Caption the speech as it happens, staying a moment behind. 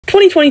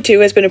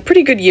2022 has been a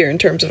pretty good year in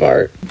terms of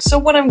art. So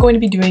what I'm going to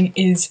be doing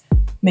is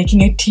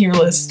making a tier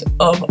list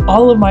of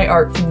all of my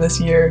art from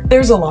this year.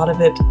 There's a lot of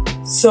it,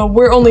 so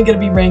we're only going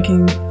to be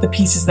ranking the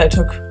pieces that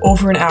took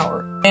over an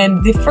hour.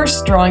 And the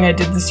first drawing I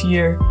did this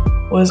year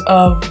was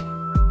of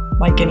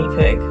my guinea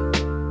pig.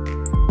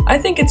 I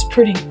think it's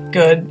pretty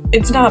good.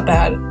 It's not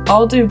bad.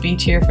 I'll do B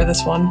tier for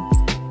this one,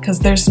 because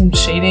there's some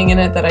shading in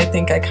it that I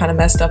think I kind of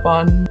messed up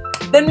on.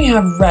 Then we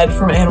have Red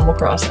from Animal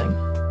Crossing.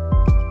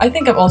 I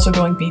think I'm also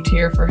going B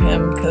tier for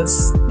him,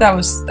 because that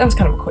was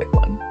kind of a quick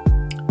one.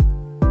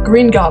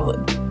 Green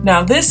Goblin.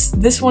 Now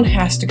this one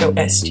has to go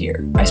S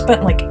tier. I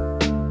spent like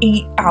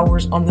 8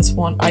 hours on this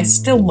one. I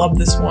still love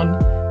this one.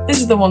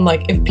 This is the one,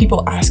 like, if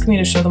people ask me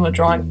to show them a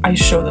drawing, I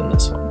show them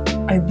this one.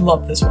 I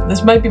love this one.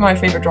 This might be my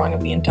favorite drawing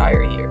of the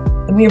entire year.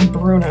 Then we have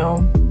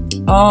Bruno.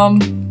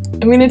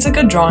 I mean, it's a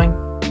good drawing,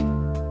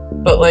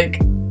 but like,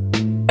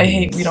 I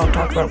hate We Don't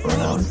Talk About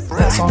Bruno.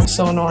 That song's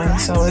so annoying,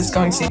 so it's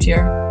going C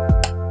tier.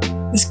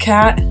 This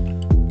cat,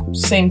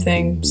 same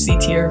thing, C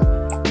tier,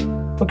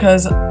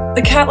 because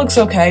the cat looks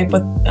okay,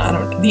 but I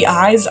don't know, the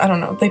eyes, I don't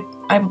know,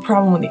 I have a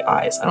problem with the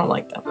eyes, I don't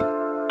like them.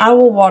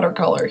 Owl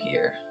watercolor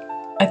here.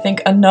 I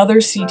think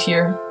another C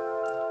tier,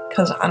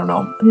 because I don't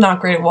know, I'm not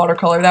great at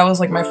watercolor. That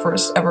was like my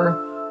first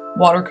ever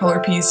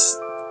watercolor piece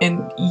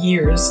in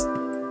years.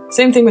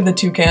 Same thing with the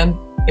toucan.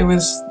 It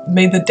was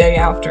made the day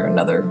after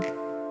another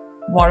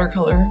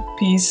watercolor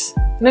piece,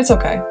 and it's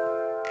okay,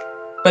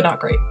 but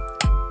not great.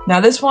 Now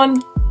this one,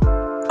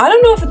 I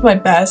don't know if it's my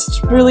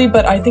best, really,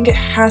 but I think it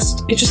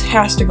just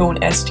has to go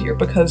in S tier,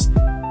 because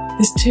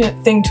this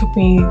thing took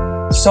me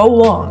so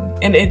long,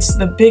 and it's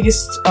the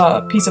biggest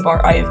piece of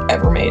art I have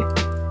ever made.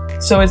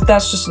 So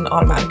that's just an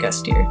automatic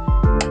S tier.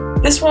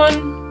 This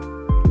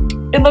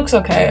one, it looks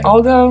okay.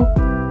 I'll go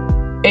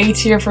A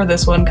tier for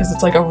this one, because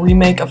it's like a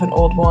remake of an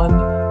old one.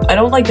 I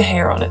don't like the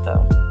hair on it,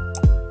 though.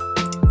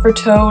 For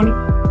Toad,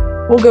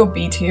 we'll go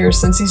B tier,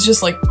 since he's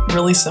just like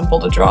really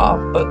simple to draw,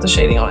 but the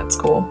shading on it's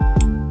cool.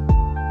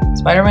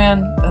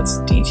 Spider-Man, that's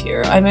D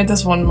tier. I made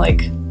this one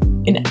like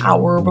an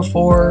hour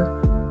before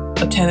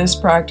a tennis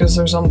practice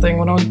or something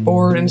when I was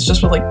bored, and it's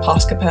just with like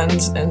Posca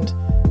pens, and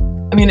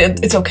I mean,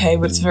 it's okay,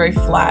 but it's very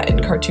flat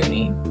and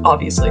cartoony,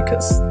 obviously,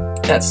 because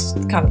that's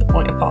kind of the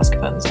point of Posca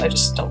pens. I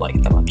just don't like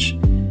it that much.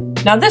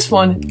 Now this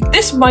one,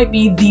 this might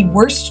be the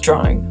worst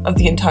drawing of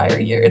the entire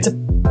year. It's a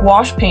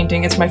gouache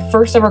painting. It's my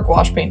first ever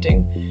gouache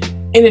painting,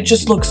 and it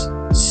just looks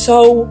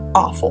so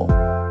awful.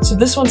 So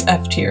this one's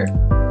F tier.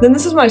 Then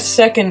this is my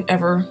second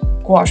ever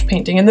gouache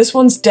painting, and this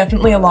one's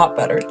definitely a lot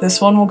better. This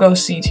one will go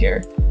C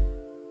tier.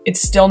 It's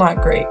still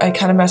not great. I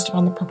kind of messed up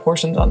on the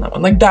proportions on that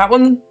one. Like that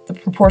one, the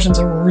proportions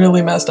are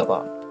really messed up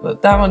on,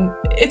 but that one,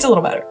 it's a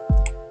little better.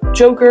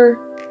 Joker,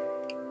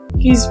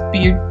 he's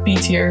B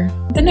tier.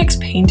 The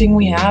next painting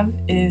we have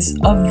is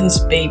of this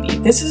baby.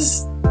 This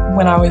is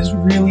when I was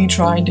really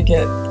trying to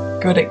get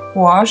good at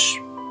gouache,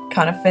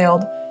 kind of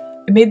failed.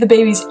 I made the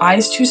baby's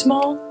eyes too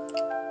small,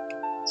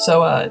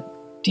 so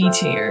D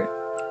tier.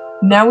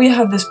 Now we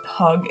have this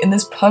pug, and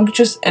this pug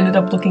just ended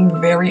up looking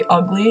very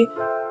ugly.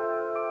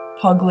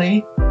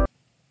 Pugly.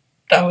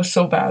 That was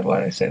so bad, why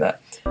did I say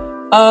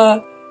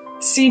that?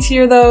 C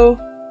tier though,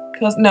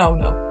 because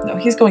no,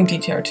 he's going D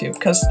tier too,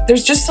 because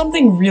there's just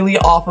something really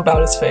off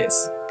about his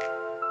face.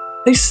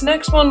 This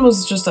next one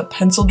was just a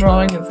pencil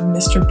drawing of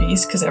Mr.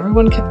 Beast, because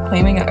everyone kept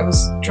claiming I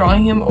was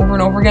drawing him over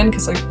and over again,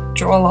 because I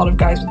draw a lot of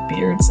guys with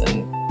beards,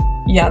 and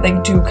yeah, they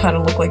do kind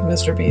of look like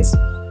Mr. Beast.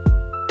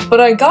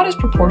 But I got his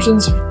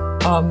proportions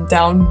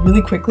down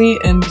really quickly,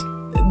 and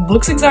it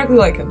looks exactly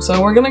like him,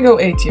 so we're gonna go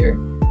A tier,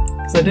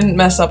 because I didn't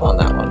mess up on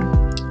that one.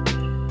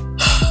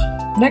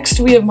 Next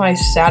we have my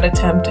sad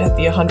attempt at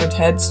the 100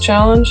 heads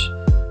challenge.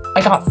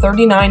 I got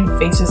 39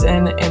 faces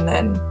in, and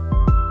then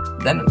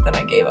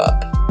I gave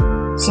up.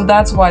 So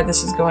that's why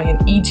this is going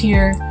in E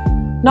tier,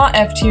 not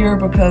F tier,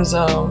 because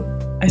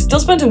I still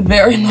spent a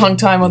very long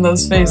time on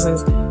those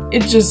faces.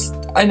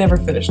 I never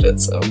finished it,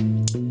 so.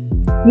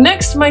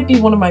 Next might be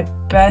one of my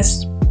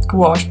best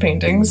gouache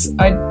paintings.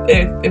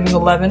 It was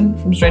 11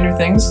 from Stranger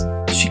Things.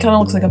 She kind of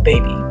looks like a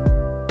baby.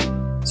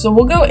 So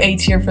we'll go A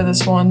tier for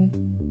this one,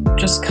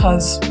 just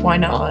cause why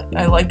not?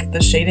 I like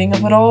the shading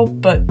of it all,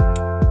 but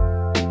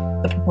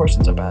the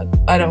proportions are bad.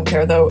 I don't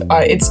care though,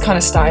 it's kind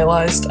of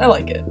stylized, I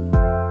like it.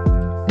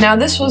 Now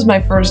this was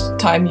my first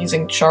time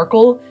using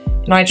charcoal,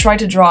 and I tried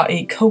to draw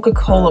a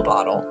Coca-Cola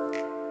bottle.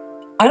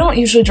 I don't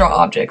usually draw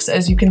objects.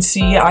 As you can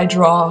see, I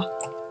draw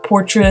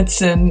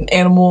portraits and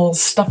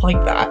animals, stuff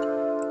like that.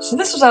 So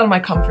this was out of my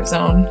comfort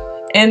zone,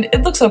 and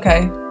it looks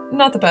okay.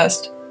 Not the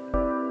best.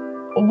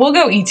 We'll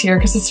go E tier,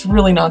 because it's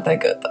really not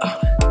that good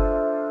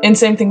though. And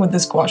same thing with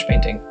this gouache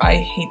painting. I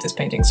hate this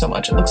painting so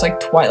much. It looks like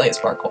Twilight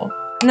Sparkle.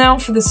 Now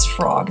for this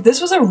frog. This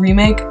was a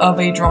remake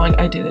of a drawing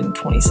I did in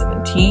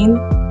 2017.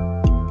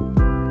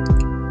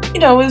 You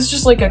know, it was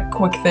just like a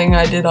quick thing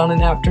I did on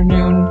an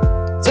afternoon.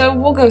 So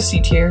we'll go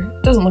C tier.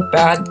 Doesn't look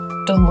bad.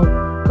 Doesn't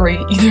look great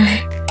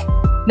either.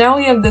 Now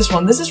we have this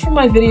one. This is from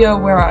my video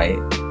where I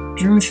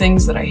drew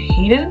things that I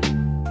hated.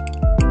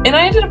 And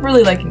I ended up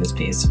really liking this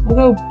piece. We'll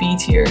go B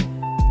tier.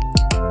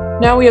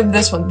 Now we have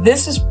this one.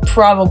 This is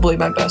probably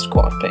my best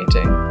gouache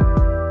painting.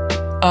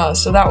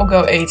 So that will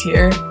go A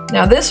tier.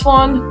 Now this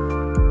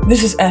one,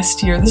 this is S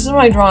tier. This is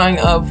my drawing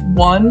of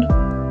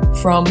 1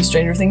 from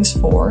Stranger Things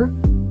 4.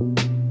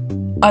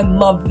 I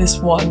love this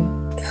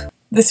one.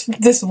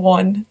 This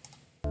one.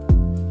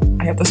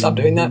 I have to stop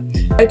doing that.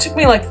 It took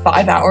me like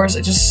 5 hours.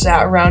 I just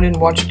sat around and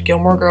watched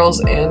Gilmore Girls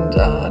and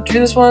drew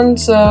this one,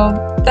 so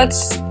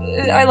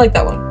I like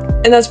that one.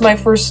 And that's my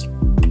first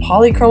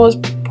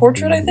Polychromos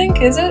portrait, I think,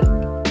 is it?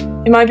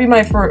 It might be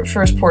my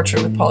first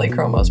portrait with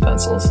Polychromos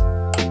pencils.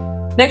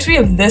 Next we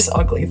have this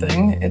ugly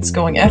thing. It's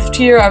going F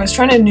tier. I was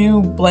trying a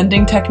new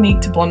blending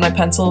technique to blend my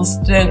pencils.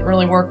 Didn't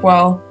really work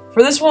well.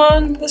 For this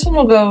one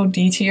will go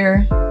D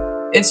tier.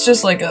 It's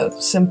just like a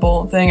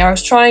simple thing. I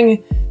was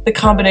trying the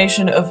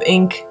combination of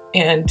ink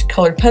and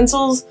colored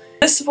pencils.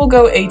 This will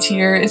go A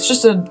tier. It's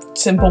just a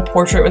simple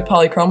portrait with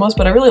Polychromos,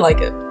 but I really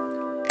like it.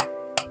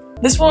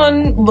 This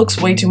one looks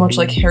way too much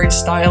like Harry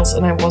Styles,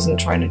 and I wasn't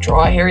trying to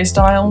draw Harry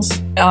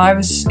Styles. I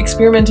was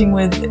experimenting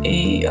with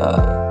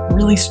a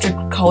really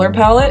strict color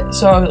palette,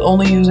 so I was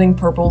only using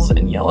purples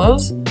and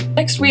yellows.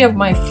 Next we have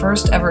my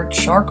first ever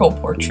charcoal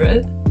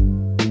portrait.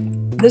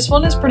 This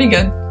one is pretty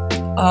good,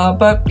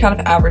 but kind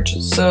of average,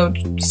 so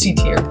C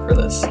tier for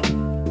this.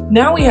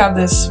 Now we have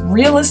this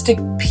realistic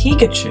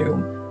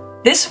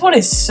Pikachu. This one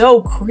is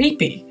so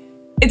creepy.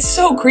 It's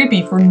so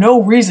creepy for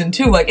no reason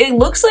too. Like, it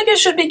looks like it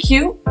should be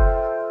cute.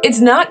 It's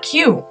not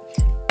cute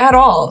at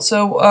all,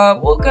 so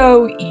we'll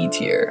go E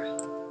tier.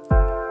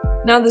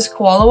 Now this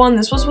koala one,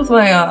 this was with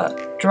my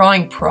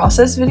drawing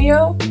process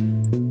video.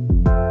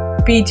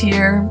 B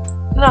tier,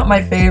 not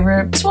my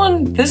favorite.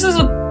 This is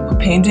a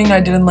painting I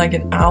did in like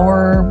an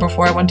hour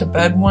before I went to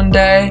bed one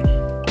day.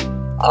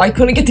 I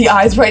couldn't get the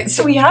eyes right,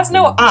 so he has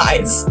no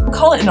eyes. We'll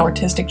call it an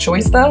artistic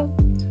choice though.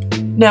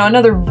 Now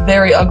another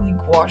very ugly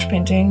gouache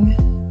painting,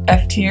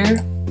 F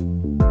tier,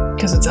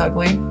 because it's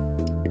ugly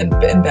and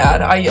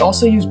bad. I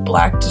also use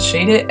black to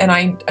shade it, and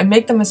I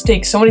make the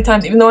mistake so many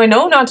times, even though I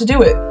know not to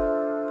do it.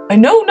 I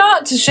know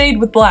not to shade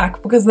with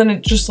black, because then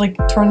it just like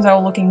turns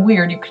out looking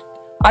weird.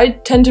 I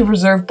tend to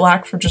reserve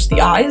black for just the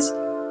eyes,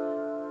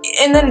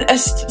 and then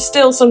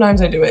still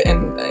sometimes I do it,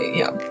 and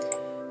yeah.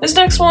 This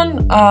next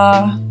one,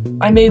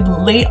 I made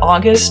late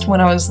August when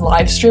I was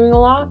live streaming a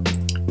lot.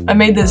 I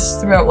made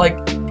this throughout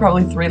like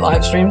probably 3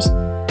 live streams,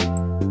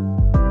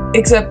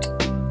 except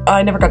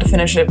I never got to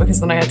finish it because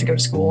then I had to go to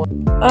school.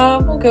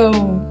 We'll go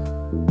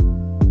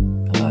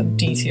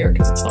D tier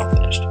because it's not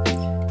finished.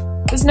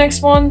 This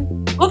next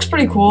one looks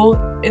pretty cool.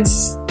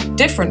 It's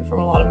different from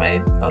a lot of my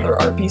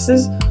other art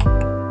pieces,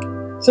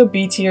 so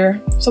B tier.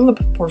 Some of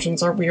the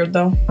proportions are weird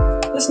though.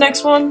 This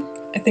next one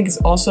I think is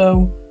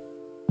also,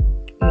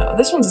 no,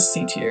 this one's a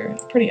C tier,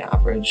 pretty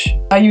average.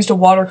 I used a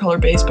watercolor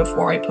base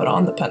before I put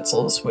on the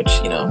pencils, which,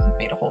 you know,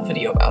 made a whole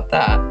video about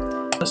that.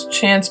 This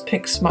Chance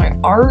Picks My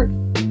Art.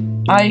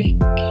 I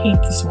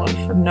hate this one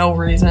for no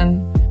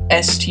reason.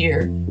 S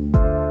tier.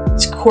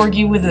 It's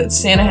Corgi with a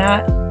Santa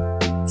hat.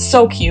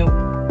 So cute.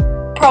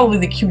 Probably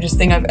the cutest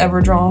thing I've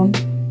ever drawn.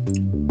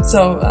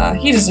 So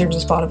he deserves a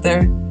spot up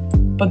there.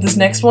 But this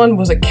next one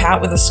was a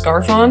cat with a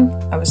scarf on.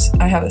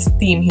 I have a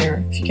theme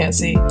here, if you can't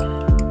see.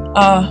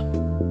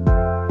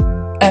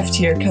 F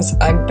tier, because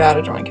I'm bad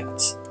at drawing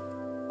cats.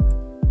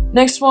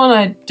 Next one,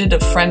 I did a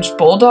French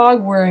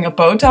bulldog wearing a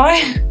bow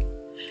tie.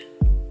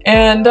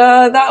 And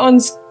that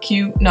one's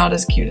cute, not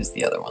as cute as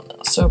the other one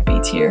though, so B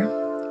tier.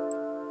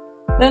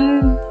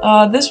 Then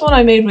this one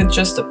I made with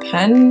just a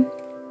pen.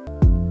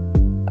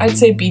 I'd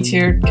say B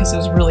tier because it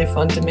was really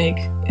fun to make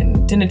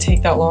and didn't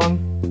take that long.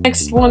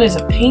 Next one is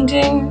a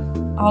painting.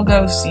 I'll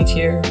go C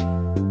tier.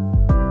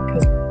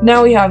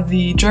 Now we have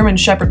the German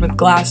Shepherd with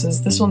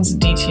glasses. This one's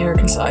D tier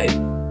because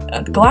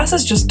the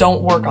glasses just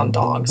don't work on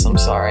dogs. I'm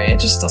sorry, it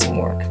just doesn't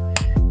work.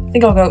 I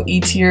think I'll go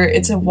E tier.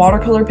 It's a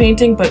watercolor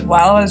painting, but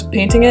while I was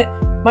painting it,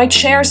 my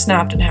chair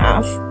snapped in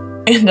half,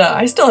 and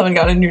I still haven't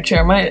got a new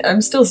chair.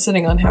 I'm still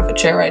sitting on half a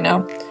chair right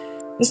now.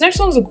 This next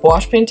one's a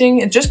gouache painting.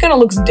 It just kind of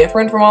looks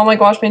different from all my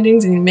gouache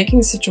paintings, and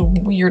making such a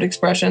weird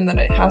expression that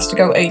it has to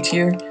go A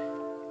tier.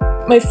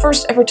 My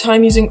first ever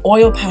time using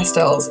oil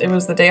pastels. It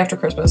was the day after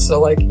Christmas, so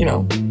like, you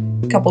know,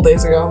 a couple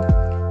days ago.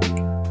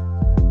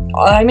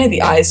 I made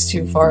the eyes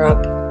too far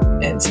up,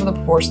 and some of the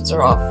proportions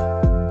are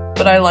off,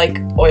 but I like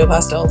oil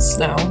pastels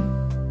now.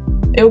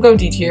 It will go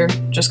D tier,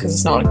 just because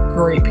it's not a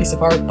great piece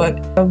of art,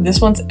 but this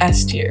one's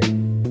S tier.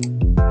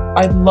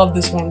 I love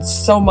this one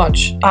so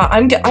much.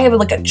 I have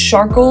like a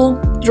charcoal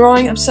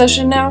drawing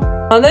obsession now.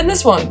 And then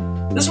this one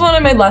I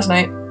made last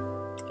night,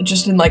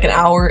 just in like an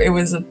hour. It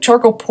was a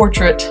charcoal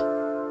portrait.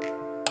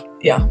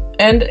 Yeah,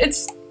 and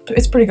it's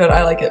pretty good.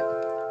 I like it.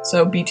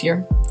 So B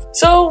tier.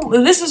 So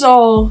this is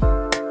all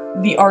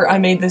the art I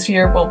made this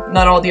year. Well,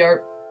 not all the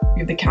art.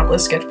 We have the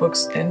countless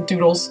sketchbooks and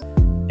doodles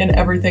and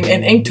everything.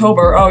 And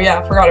Inktober. Oh yeah,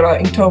 I forgot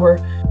about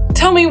Inktober.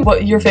 Tell me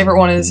what your favorite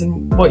one is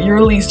and what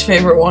your least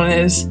favorite one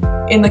is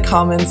in the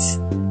comments.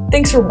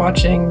 Thanks for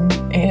watching,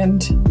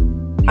 and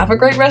have a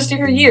great rest of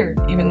your year,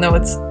 even though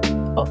it's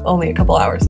only a couple hours.